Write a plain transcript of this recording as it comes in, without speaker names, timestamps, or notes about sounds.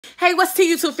Hey, what's to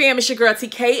YouTube fam? It's your girl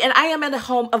TK, and I am in the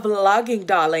home of vlogging,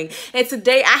 darling. And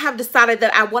today I have decided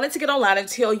that I wanted to get online and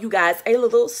tell you guys a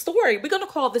little story. We're going to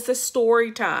call this a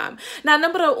story time. Now,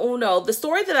 number uno, the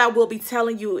story that I will be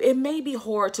telling you, it may be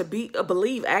hard to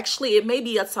believe. Actually, it may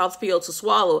be a tough pill to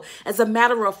swallow. As a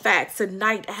matter of fact,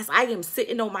 tonight, as I am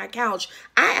sitting on my couch,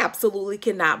 I absolutely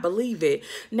cannot believe it.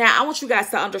 Now, I want you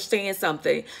guys to understand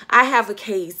something. I have a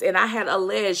case, and I had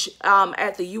alleged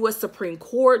at the U.S. Supreme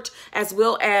Court, as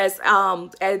well as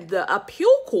at the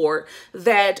appeal court,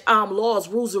 that laws,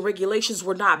 rules, and regulations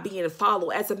were not being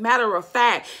followed. As a matter of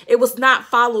fact, it was not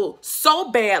followed so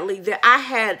badly that I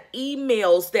had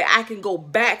emails that I can go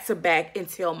back to back and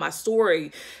tell my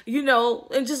story, you know,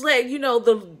 and just let, you know,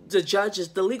 the judges,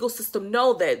 the legal system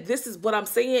know that this is what I'm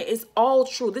saying is all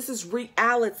true. This is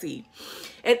reality.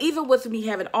 And even with me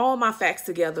having all my facts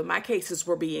together, my cases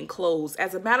were being closed.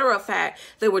 As a matter of fact,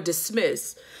 they were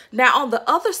dismissed. Now, on the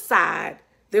other side,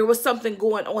 there was something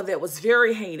going on that was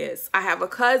very heinous. I have a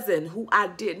cousin who I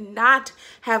did not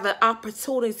have an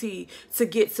opportunity to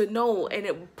get to know. And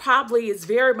it probably is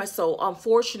very much so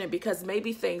unfortunate, because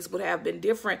maybe things would have been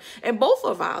different in both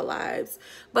of our lives.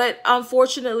 But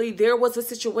unfortunately, there was a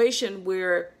situation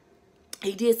where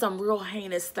he did some real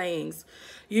heinous things,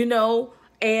 you know,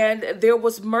 and there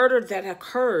was murder that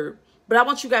occurred. But I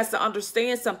want you guys to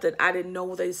understand something. I didn't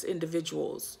know these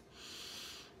individuals.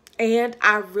 And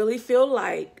I really feel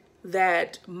like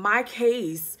that my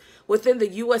case within the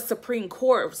U.S. Supreme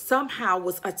Court somehow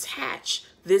was attached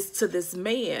to this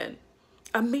man,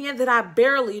 a man that I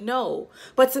barely know.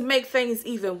 But to make things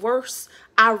even worse,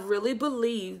 I really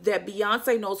believe that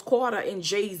Beyoncé, Knowles, and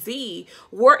Jay-Z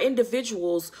were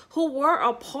individuals who were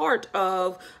a part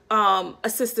of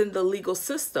assisting the legal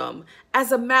system.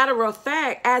 As a matter of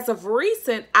fact, as of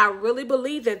recent, I really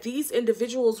believe that these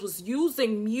individuals was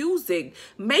using music,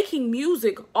 making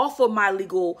music off of my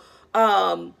legal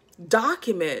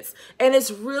documents. And it's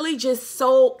really just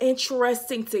so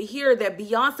interesting to hear that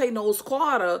Beyoncé, Knowles,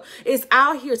 is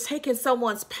out here taking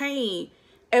someone's pain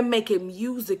and making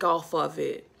music off of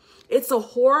it. It's a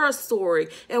horror story,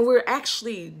 and we're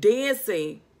actually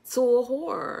dancing to a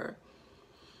horror.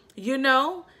 You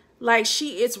know, like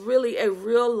she is really a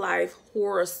real life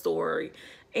horror story.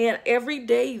 And every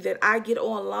day that I get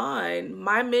online,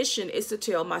 my mission is to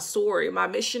tell my story. My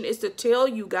mission is to tell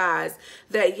you guys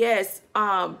that, yes,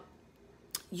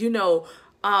 you know,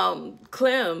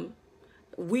 Clem,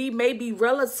 we may be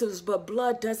relatives, but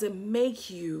blood doesn't make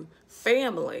you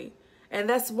family. And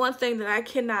that's one thing that I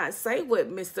cannot say with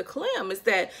Mr. Clem, is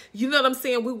that, you know what I'm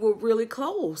saying, we were really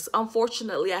close.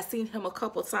 Unfortunately, I seen him a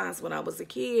couple times when I was a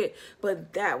kid,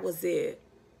 but that was it.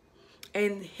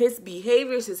 And his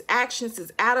behaviors, his actions,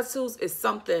 his attitudes is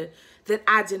something that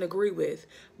I didn't agree with.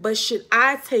 But should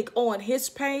I take on his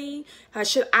pain?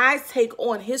 Should I take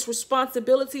on his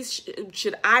responsibilities?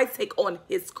 Should I take on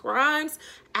his crimes?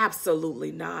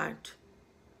 Absolutely not.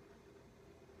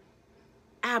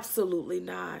 Absolutely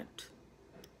not.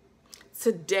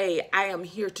 Today, I am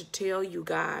here to tell you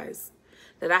guys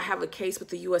that I have a case with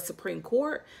the U.S. Supreme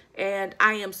Court, and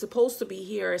I am supposed to be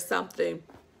hearing something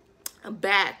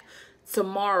back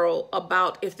tomorrow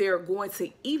about if they're going to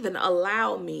even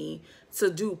allow me to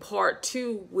do part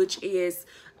 2, which is,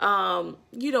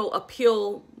 you know,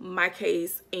 appeal my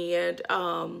case and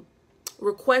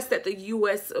request that the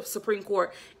U.S. Supreme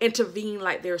Court intervene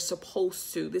like they're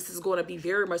supposed to. This is going to be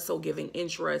very much so giving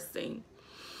interesting.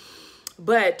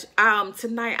 But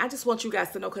tonight, I just want you guys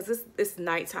to know, because it's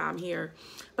nighttime here,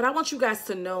 but I want you guys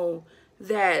to know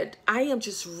that I am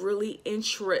just really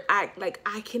interested.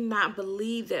 I cannot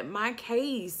believe that my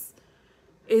case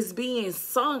is being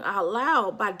sung out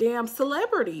loud by damn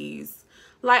celebrities.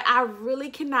 Like, I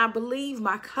really cannot believe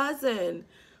my cousin,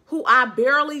 who I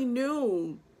barely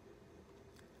knew,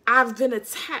 I've been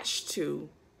attached to.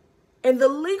 In the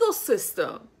legal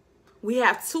system, we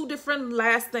have 2 different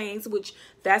last names, which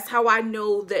that's how I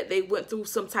know that they went through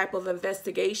some type of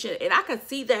investigation. And I can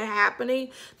see that happening,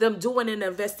 them doing an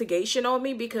investigation on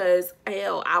me, because,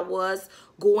 hell, I was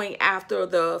going after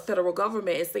the federal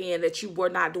government and saying that you were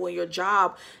not doing your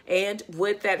job. And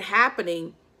with that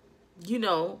happening, you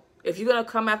know, if you're going to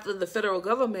come after the federal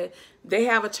government, they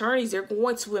have attorneys. They're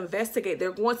going to investigate.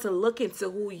 They're going to look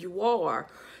into who you are.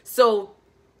 So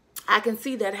I can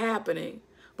see that happening.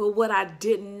 But what I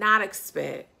did not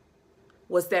expect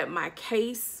was that my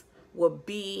case would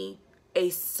be a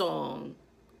song,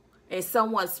 and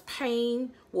someone's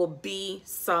pain will be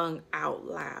sung out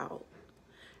loud.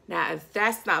 Now, if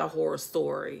that's not a horror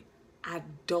story, I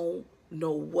don't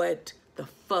know what the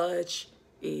fudge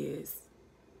is.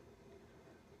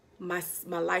 My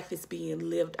life is being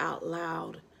lived out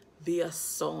loud via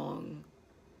song.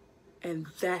 And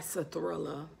that's a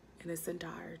thriller in its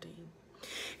entirety.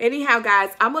 Anyhow,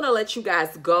 guys, I'm going to let you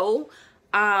guys go.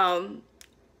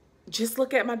 Just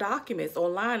look at my documents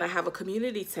online. I have a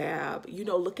community tab. You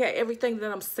know, look at everything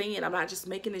that I'm saying. I'm not just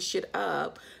making this shit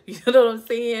up. You know what I'm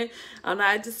saying? I'm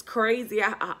not just crazy.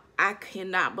 I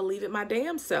cannot believe it my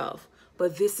damn self.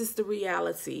 But this is the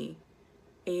reality.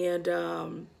 And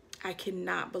I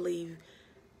cannot believe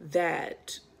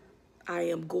that I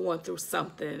am going through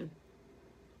something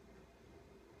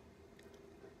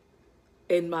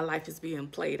and my life is being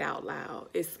played out loud.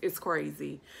 It's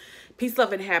crazy. Peace,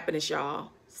 love, and happiness,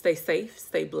 y'all. Stay safe,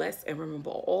 stay blessed, and remember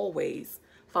always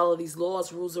follow these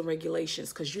laws, rules, and regulations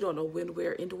because you don't know when,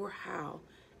 where, and or how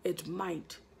it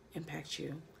might impact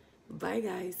you. Bye,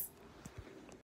 guys.